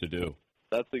supposed to do.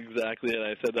 That's exactly it.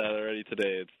 I said that already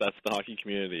today. That's the hockey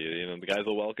community. The guys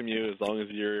will welcome you as long as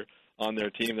you're on their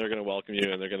team. They're going to welcome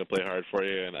you and they're going to play hard for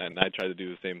you. And I try to do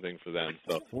the same thing for them.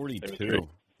 So 42.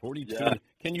 Yeah.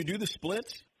 Can you do the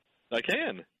splits? I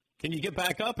can. Can you get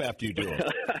back up after you do it?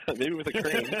 Maybe with a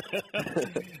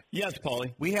crane. Yes,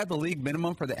 Paulie. We had the league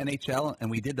minimum for the NHL, and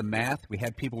we did the math. We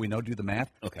had people we know do the math.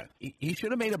 Okay. He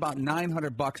should have made about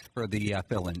 $900 for the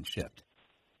fill-in shift,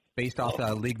 based off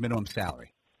the league minimum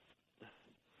salary.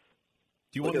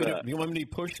 Do you want me to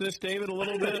push this, David, a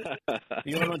little bit?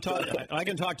 I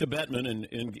can talk to Bettman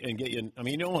and get you. I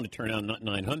mean, you don't want to turn out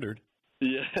 900.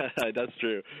 Yeah, that's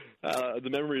true. The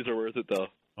memories are worth it, though.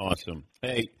 Awesome.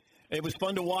 Hey, it was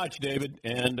fun to watch, David,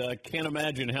 and can't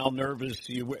imagine how nervous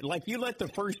you were. Like, you let the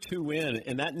first two in,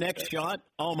 and that next shot,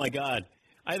 oh, my God.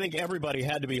 I think everybody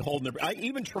had to be holding their –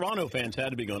 even Toronto fans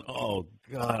had to be going, oh,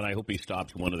 God, I hope he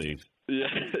stops one of these.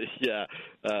 Yeah.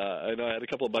 I know I had a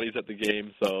couple of buddies at the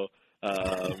game, so –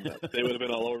 they would have been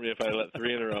all over me if I let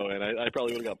three in a row, and I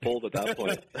probably would have got pulled at that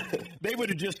point. They would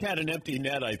have just had an empty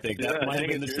net, I think. That might have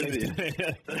been the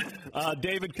same.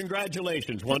 David,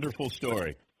 congratulations. Wonderful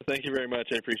story. Thank you very much.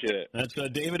 I appreciate it. That's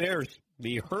David Ayres,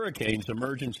 the Hurricanes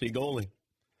emergency goalie.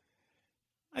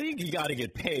 I think you got to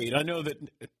get paid. I know that,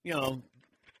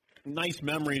 nice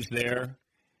memories there.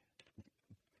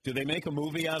 Do they make a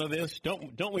movie out of this?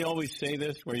 Don't we always say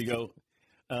this where you go,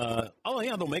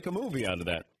 they'll make a movie out of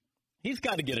that. He's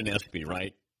got to get an ESPY,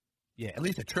 right? Yeah, at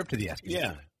least a trip to the ESPY.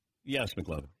 Yeah. Yes,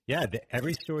 McLovin. Yeah,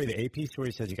 every story, the AP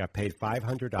story says you got paid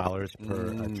 $500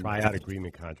 per a tryout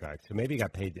agreement contract. So maybe you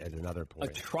got paid at another point.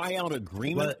 A tryout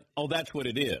agreement? That's what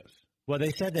it is. Well,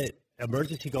 they said that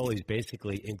emergency goalies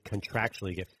basically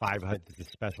contractually get $500. It's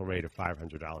a special rate of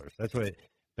 $500. That's what.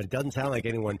 But it doesn't sound like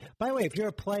anyone. By the way, if you're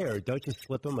a player, don't you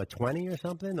slip them a 20 or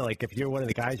something? Like if you're one of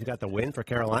the guys who got the win for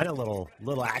Carolina, a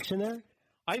little action there.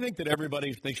 I think that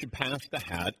they should pass the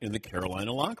hat in the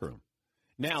Carolina locker room.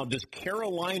 Now, does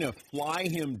Carolina fly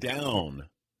him down?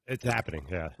 It's happening,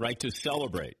 yeah. Right, to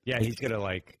celebrate. Yeah, he's going to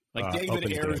like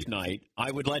David Ayres night,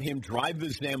 I would let him drive the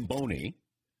Zamboni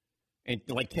and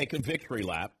take a victory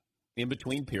lap in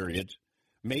between periods.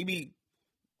 Maybe,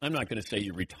 I'm not going to say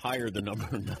you retire the number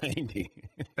 90.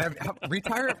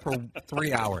 Retire it for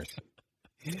 3 hours.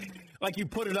 Like you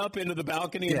put it up into the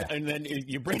balcony and then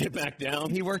you bring it back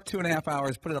down? He worked 2.5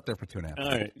 hours. Put it up there for 2.5 hours.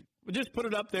 All right. Well, just put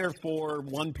it up there for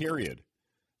one period.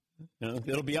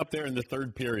 It'll be up there in the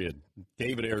third period.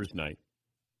 David Ayres night.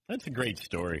 That's a great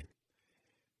story.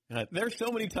 There's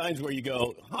so many times where you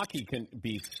go, hockey can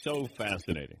be so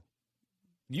fascinating.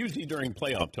 Usually during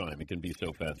playoff time, it can be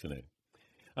so fascinating.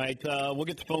 All right, we'll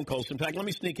get to phone calls. In fact, let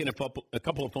me sneak in a couple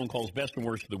of phone calls, best and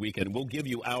worst of the weekend. We'll give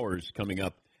you ours coming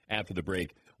up after the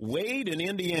break. Wade in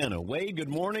Indiana. Wade, good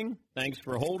morning. Thanks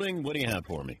for holding. What do you have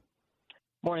for me?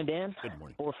 Morning, Dan. Good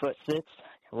morning. 4'6",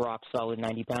 rock solid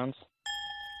 90 pounds.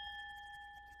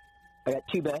 I got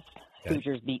two best. Okay.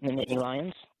 Hoosiers beating the Nittany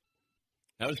Lions.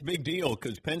 That was a big deal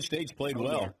because Penn State's played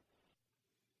well.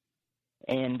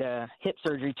 Yeah. And hip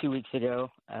surgery 2 weeks ago.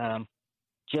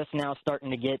 Just now starting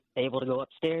to get able to go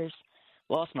upstairs.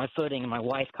 Lost my footing, and my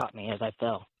wife caught me as I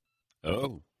fell.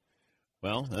 Oh,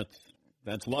 well,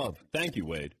 that's love. Thank you,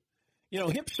 Wade.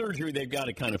 Hip surgery, they've got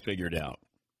it kind of figured out.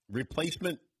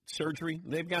 Replacement surgery,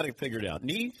 they've got it figured out.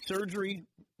 Knee surgery,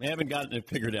 they haven't gotten it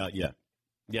figured out yet.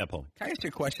 Yeah, Paul. Can I ask you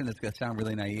a question that's going to sound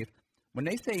really naive? When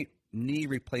they say knee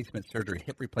replacement surgery,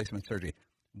 hip replacement surgery,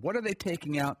 what are they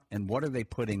taking out and what are they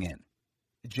putting in?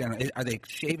 Generally, are they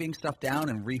shaving stuff down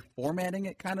and reformatting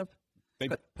it, kind of? They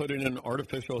put in an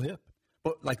artificial hip,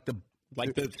 but like the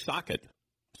socket.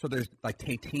 So there's like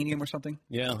titanium or something.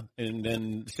 Yeah, and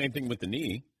then same thing with the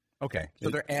knee. Okay, so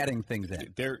they're adding things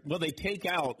in. They take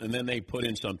out and then they put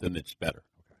in something that's better.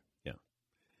 Okay.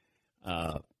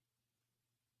 Yeah.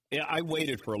 I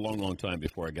waited for a long, long time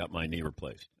before I got my knee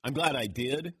replaced. I'm glad I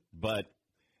did, but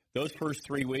those first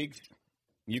 3 weeks,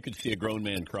 you could see a grown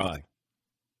man cry.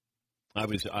 I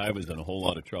was in a whole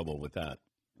lot of trouble with that.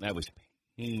 That was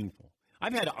painful.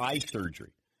 I've had eye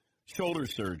surgery, shoulder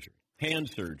surgery, hand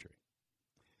surgery.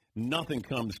 Nothing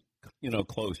comes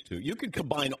close to. You could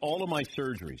combine all of my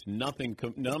surgeries.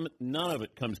 None of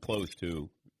it comes close to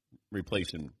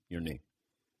replacing your knee.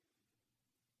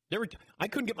 I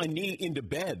couldn't get my knee into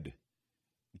bed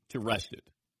to rest it.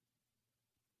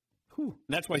 Whew.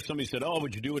 That's why somebody said, "Oh,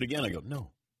 would you do it again?" I go,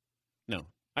 "No.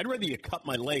 I'd rather you cut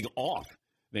my leg off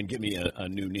than give me a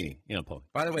new knee." Paul.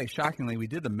 By the way, shockingly, we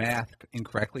did the math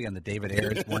incorrectly on the David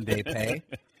Ayres one-day pay.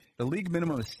 The league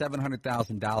minimum is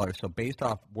 $700,000. So based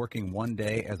off working one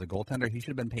day as a goaltender, he should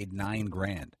have been paid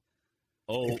 $9,000.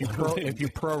 Oh, if you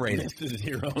prorate it, missed a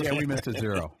zero. Yeah, we missed a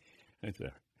zero. That's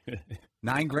there.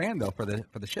 $9,000 though for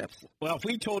the shifts. Well, if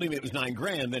we told him it was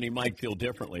 $9,000, then he might feel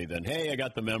differently. Then, hey, I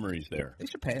got the memories there. They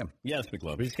should pay him. Yes,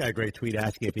 McLovin. We just got a great tweet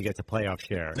asking if he gets a playoff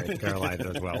share at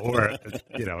Carolina as well, or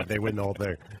if they win the whole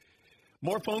thing.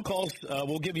 More phone calls.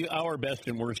 We'll give you our best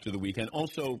and worst of the weekend.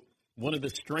 Also, one of the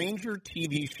stranger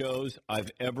TV shows I've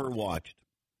ever watched,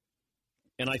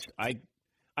 and I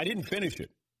didn't finish it.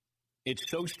 It's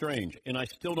so strange, and I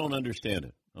still don't understand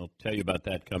it. I'll tell you about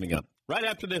that coming up right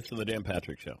after this on the Dan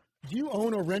Patrick Show. Do you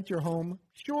own or rent your home?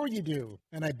 Sure you do,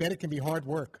 and I bet it can be hard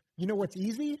work. You know what's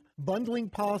easy? Bundling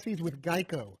policies with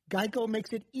Geico. Geico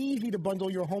makes it easy to bundle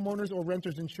your homeowners or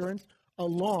renters insurance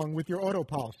along with your auto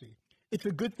policy. It's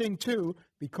a good thing, too,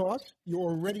 because you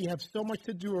already have so much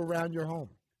to do around your home.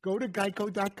 Go to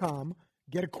geico.com,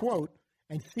 get a quote,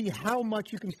 and see how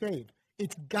much you can save.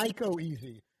 It's Geico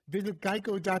easy. Visit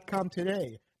geico.com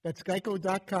today. That's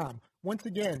geico.com. Once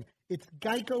again, it's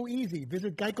Geico easy.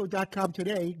 Visit geico.com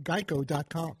today,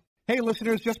 geico.com. Hey,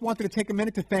 listeners, just wanted to take a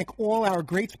minute to thank all our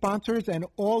great sponsors and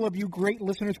all of you great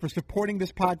listeners for supporting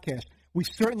this podcast. We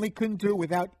certainly couldn't do it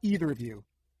without either of you.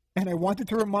 And I wanted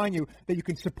to remind you that you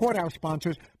can support our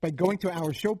sponsors by going to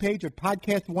our show page at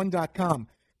podcast1.com,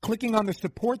 clicking on the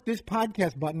Support This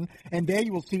Podcast button, and there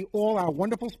you will see all our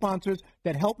wonderful sponsors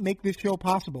that help make this show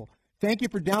possible. Thank you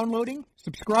for downloading,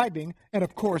 subscribing, and,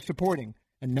 of course, supporting.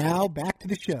 And now, back to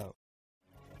the show.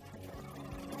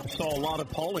 I saw a lot of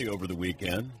Paulie over the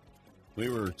weekend. We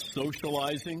were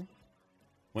socializing,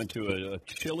 went to a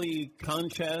chili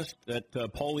contest that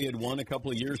Paulie had won a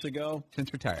couple of years ago.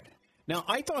 Since retired. Now,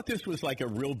 I thought this was like a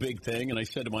real big thing, and I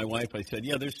said to my wife, I said,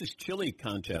 yeah, there's this chili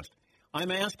contest.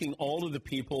 I'm asking all of the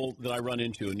people that I run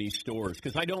into in these stores,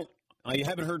 because I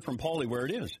haven't heard from Paulie where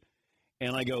it is.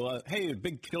 And I go, hey, a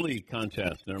big chili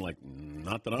contest. And they're like,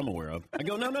 not that I'm aware of. I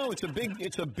go, no, it's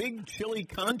a big chili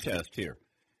contest here.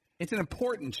 It's an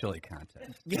important chili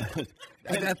contest. Yes.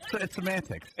 That's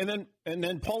semantics. And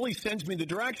then Paulie sends me the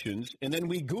directions, and then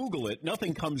we Google it.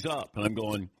 Nothing comes up. And I'm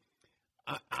going,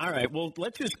 all right, well,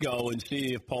 let's just go and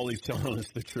see if Paulie's telling us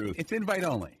the truth. It's invite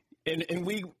only. And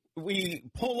we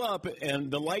pull up, and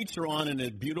the lights are on in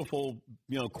a beautiful,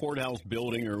 courthouse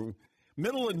building or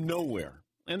middle of nowhere.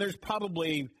 And there's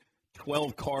probably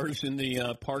 12 cars in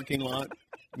the parking lot,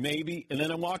 maybe. And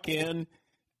then I walk in,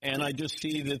 and I just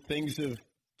see the things of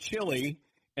chili,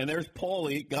 and there's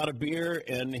Paulie, got a beer,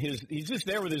 and he's just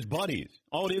there with his buddies.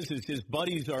 All it is his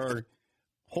buddies are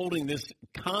holding this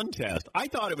contest. I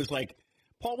thought it was like,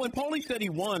 when Paulie said he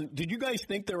won, did you guys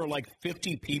think there were like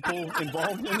 50 people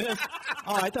involved in this?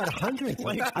 Oh, I thought hundreds.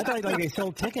 I thought they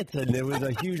sold tickets and it was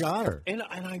a huge honor. And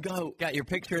I go, got your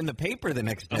picture in the paper the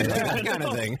next day, that kind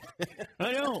of thing.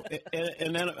 I know.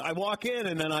 And then I walk in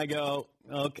and then I go,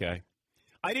 okay.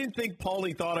 I didn't think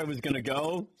Paulie thought I was going to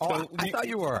go. So I thought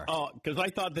you were. Oh, because I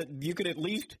thought that you could at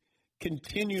least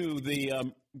continue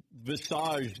the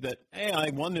visage that, hey,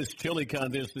 I won this chili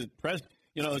contest.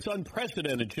 It's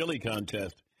unprecedented chili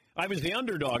contest. I was the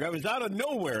underdog. I was out of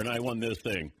nowhere, and I won this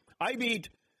thing. I beat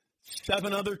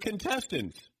 7 other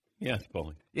contestants. Yes,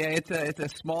 Paulie. Yeah, it's a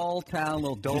small town,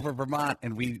 little Dover, Vermont,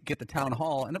 and we get the town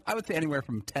hall. And I would say anywhere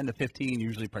from 10 to 15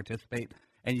 usually participate.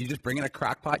 And you just bring in a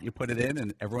crock pot, you put it in,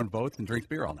 and everyone votes and drinks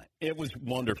beer all night. It was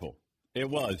wonderful. It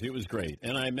was great.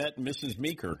 And I met Mrs.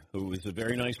 Meeker, who was a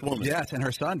very nice woman. Yes, and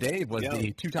her son, Dave, was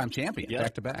the 2-time champion,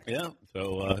 back-to-back. Yeah,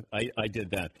 so I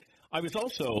did that. I was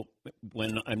also,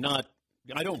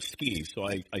 I don't ski, so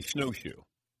I snowshoe.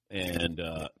 And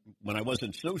when I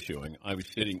wasn't snowshoeing, I was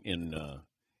sitting in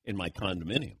my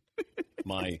condominium,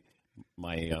 my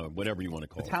whatever you want to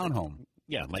call it. The townhome.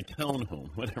 Yeah, my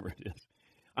townhome, whatever it is.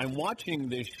 I'm watching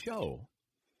this show.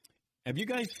 Have you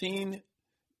guys seen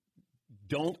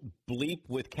Don't Bleep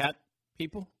with Cat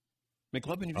People?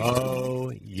 McLovin, have you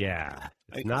seen it? Yeah.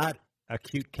 It's not a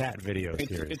cute cat video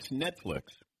series. It's Netflix.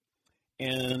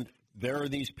 And there are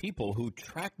these people who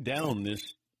track down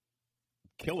this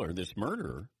killer, this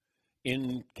murderer,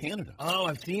 in Canada. Oh,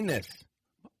 I've seen this.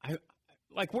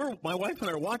 My wife and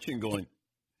I are watching going,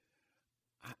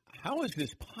 how is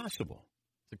this possible?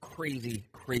 It's a crazy,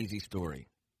 crazy story.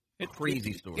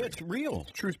 Crazy story. It's real.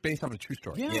 It's true, based on a true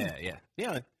story.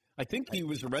 Yeah. I think he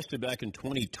was arrested back in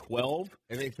 2012.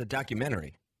 It's a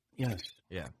documentary. Yes.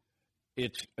 Yeah.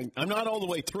 I'm not all the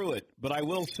way through it, but I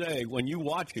will say when you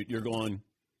watch it, you're going,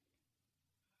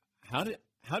 how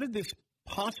did this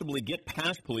possibly get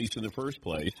past police in the first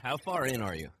place? How far in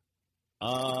are you?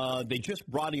 They just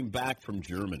brought him back from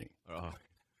Germany. Oh.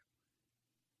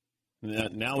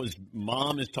 Now his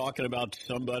mom is talking about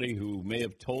somebody who may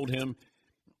have told him.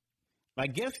 I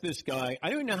guess this guy,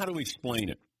 I don't know how to explain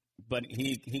it, but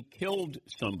he killed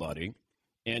somebody,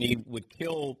 and he would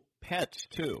kill pets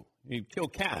too. He'd kill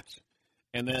cats.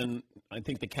 And then I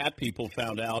think the cat people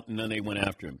found out, and then they went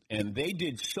after him. And they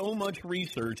did so much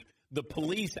research, the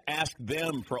police asked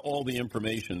them for all the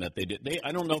information that they did.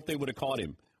 I don't know if they would have caught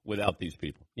him without these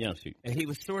people. Yeah, see. And he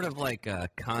was sort of like a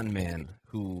con man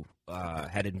who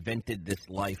had invented this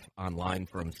life online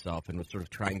for himself and was sort of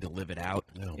trying to live it out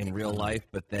in real life.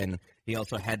 But then he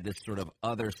also had this sort of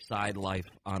other side life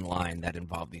online that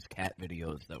involved these cat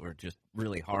videos that were just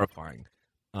really horrifying.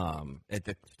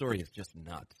 The story is just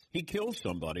nuts. He kills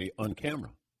somebody on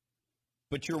camera.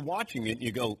 But you're watching it and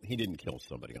you go, he didn't kill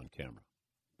somebody on camera.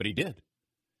 But he did.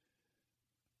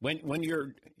 When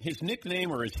his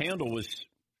nickname or his handle was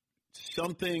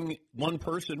something, one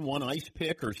person, one ice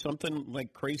pick or something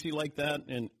like crazy like that,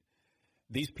 and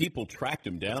these people tracked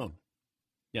him down.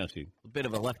 Yeah, see. A bit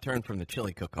of a left turn from the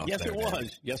chili cook-off. Yes, there, it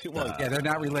was. Yes, it was. Yeah, they're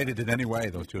not related in any way,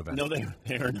 those two events. No,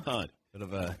 they are not. Bit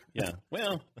of a... Yeah,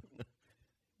 well...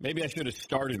 Maybe I should have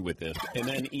started with this and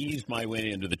then eased my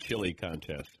way into the chili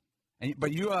contest.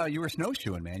 But you were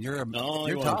snowshoeing, man. You're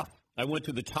tough. I went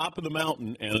to the top of the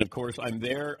mountain, and, of course, I'm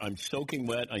there. I'm soaking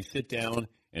wet. I sit down,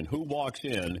 and who walks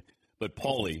in but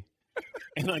Paulie?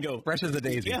 And I go, fresh as a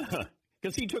daisy. Yeah,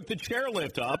 because he took the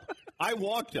chairlift up. I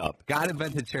walked up. God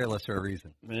invented chairlifts for a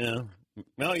reason. Yeah.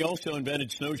 Well, he also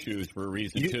invented snowshoes for a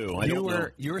reason, too.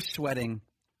 You were sweating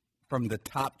from the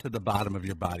top to the bottom of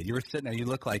your body. You were sitting there. You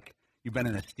look like you've been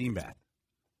in a steam bath.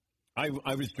 I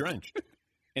was drenched.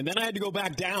 And then I had to go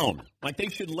back down. Like, they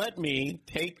should let me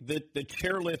take the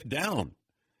chairlift down.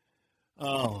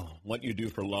 Oh, what you do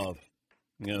for love.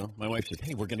 You know, my wife says,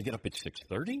 hey, we're going to get up at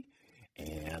 6:30,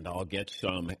 and I'll get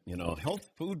some, health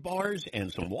food bars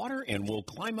and some water, and we'll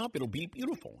climb up. It'll be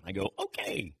beautiful. I go,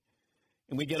 okay.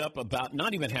 And we get up about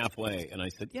not even halfway. And I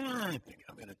said, yeah, I think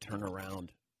I'm going to turn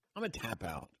around. I'm going to tap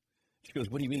out. She goes,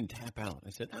 what do you mean tap out? I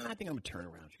said, I think I'm going to turn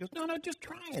around. She goes, no, just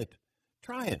try it.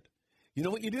 Try it. You know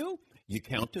what you do? You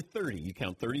count to 30. You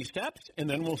count 30 steps, and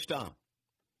then we'll stop.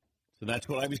 So that's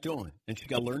what I was doing. And she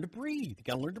got to learn to breathe. You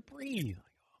got to learn to breathe. Like,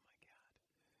 oh, my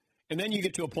God. And then you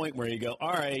get to a point where you go,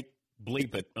 all right,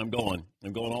 bleep it. I'm going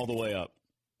all the way up.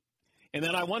 And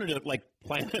then I wanted to, like,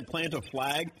 plant a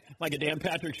flag, like a Dan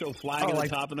Patrick Show flag on the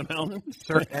top of the mountain.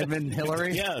 Sir Edmund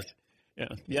Hillary? Yes. Yeah,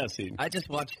 yes. I just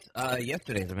watched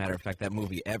yesterday, as a matter of fact, that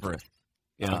movie Everest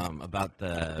about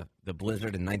the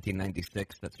blizzard in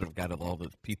 1996 that sort of got all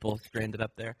those people stranded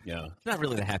up there. Yeah. It's not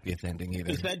really the happiest ending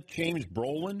either. Is that James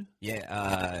Brolin?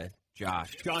 Yeah,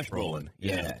 Josh Brolin.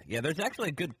 Yeah, there's actually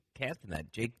a good cast in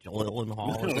that. Jake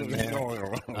Gyllenhaal is in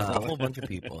there. A whole bunch of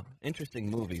people. Interesting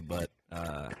movie, but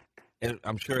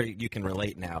I'm sure you can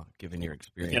relate now, given your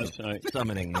experience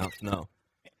summoning Mount Snow.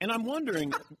 And I'm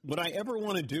wondering, would I ever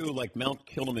want to do like Mount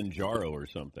Kilimanjaro or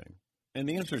something? And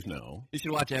the answer is no. You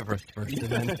should watch Everest first.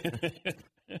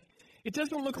 It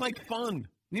doesn't look like fun.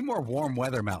 Need more warm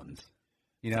weather mountains.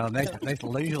 Nice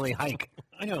leisurely hike.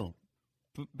 I know.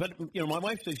 But my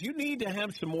wife says, you need to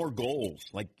have some more goals,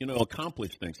 like,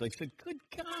 accomplish things. I said, good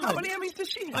God. How many Emmys does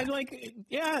she have?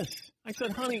 Yes. I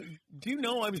said, honey, do you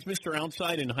know I was Mr.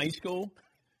 Outside in high school?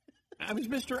 I was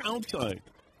Mr. Outside.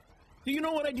 Do you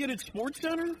know what I did at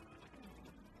SportsCenter?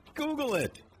 Google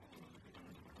it.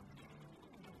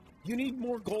 You need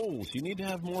more goals. You need to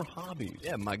have more hobbies.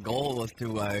 Yeah, my goal was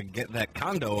to get that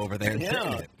condo over there and sit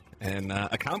in it, and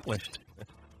accomplished.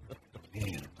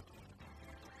 Man.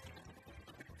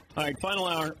 All right, final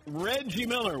hour. Reggie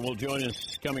Miller will join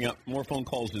us coming up. More phone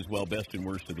calls as well, best and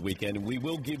worst of the weekend. And we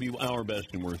will give you our best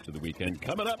and worst of the weekend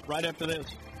coming up right after this.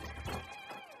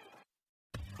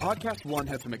 Podcast One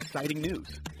has some exciting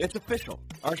news. It's official.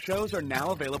 Our shows are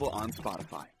now available on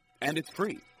Spotify, and it's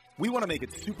free. We want to make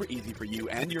it super easy for you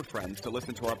and your friends to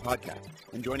listen to our podcast,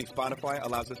 and joining Spotify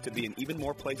allows us to be in even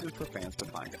more places for fans to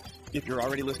find us. If you're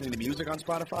already listening to music on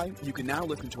Spotify, you can now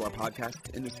listen to our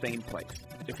podcast in the same place.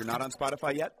 If you're not on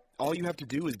Spotify yet, all you have to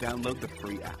do is download the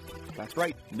free app. That's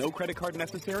right, no credit card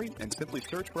necessary, and simply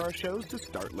search for our shows to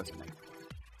start listening.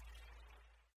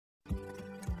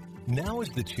 Now is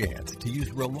the chance to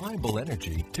use reliable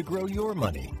energy to grow your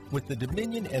money with the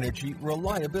Dominion Energy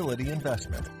Reliability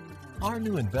Investment. Our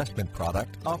new investment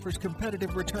product offers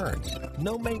competitive returns,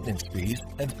 no maintenance fees,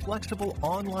 and flexible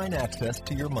online access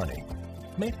to your money.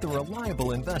 Make the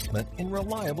reliable investment in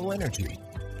reliable energy.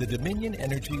 The Dominion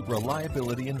Energy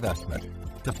Reliability Investment.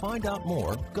 To find out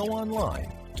more, go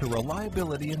online to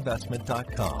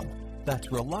reliabilityinvestment.com. That's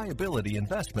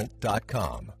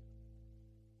reliabilityinvestment.com.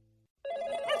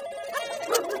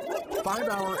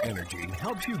 5-Hour Energy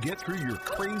helps you get through your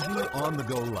crazy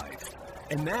on-the-go life.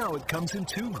 And now it comes in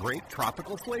 2 great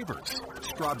tropical flavors,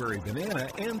 strawberry banana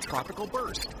and tropical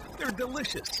burst. They're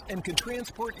delicious and can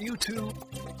transport you to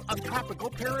a tropical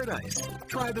paradise.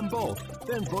 Try them both,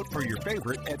 then vote for your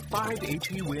favorite at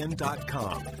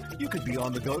 5hewin.com. You could be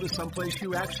on the go to someplace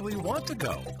you actually want to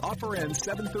go. Offer ends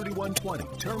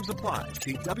 7/31/20. Terms apply.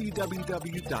 See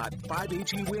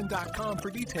www.5hewin.com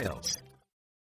for details.